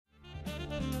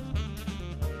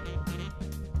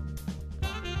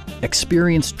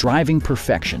Experience driving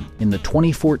perfection in the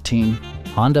 2014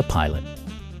 Honda Pilot.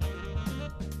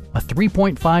 A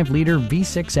 3.5-liter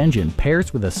V6 engine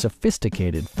pairs with a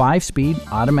sophisticated 5-speed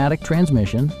automatic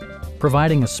transmission,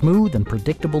 providing a smooth and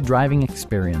predictable driving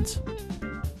experience.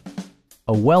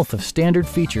 A wealth of standard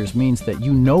features means that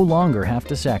you no longer have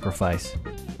to sacrifice,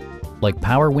 like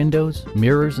power windows,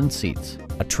 mirrors and seats,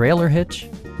 a trailer hitch,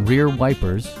 rear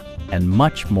wipers, and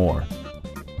much more.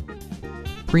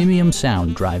 Premium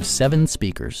sound drives 7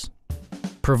 speakers,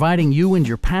 providing you and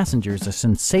your passengers a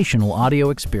sensational audio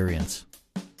experience.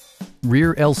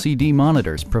 Rear LCD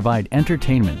monitors provide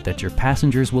entertainment that your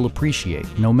passengers will appreciate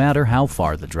no matter how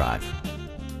far the drive.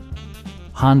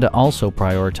 Honda also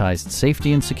prioritized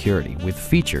safety and security with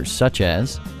features such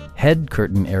as head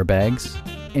curtain airbags,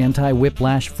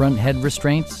 anti-whiplash front head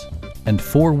restraints, and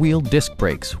 4-wheel disc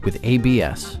brakes with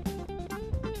ABS.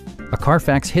 A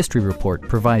Carfax history report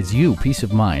provides you peace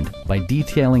of mind by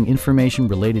detailing information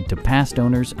related to past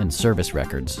owners and service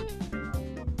records.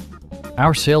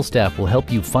 Our sales staff will help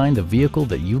you find the vehicle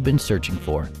that you've been searching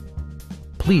for.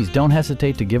 Please don't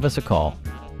hesitate to give us a call.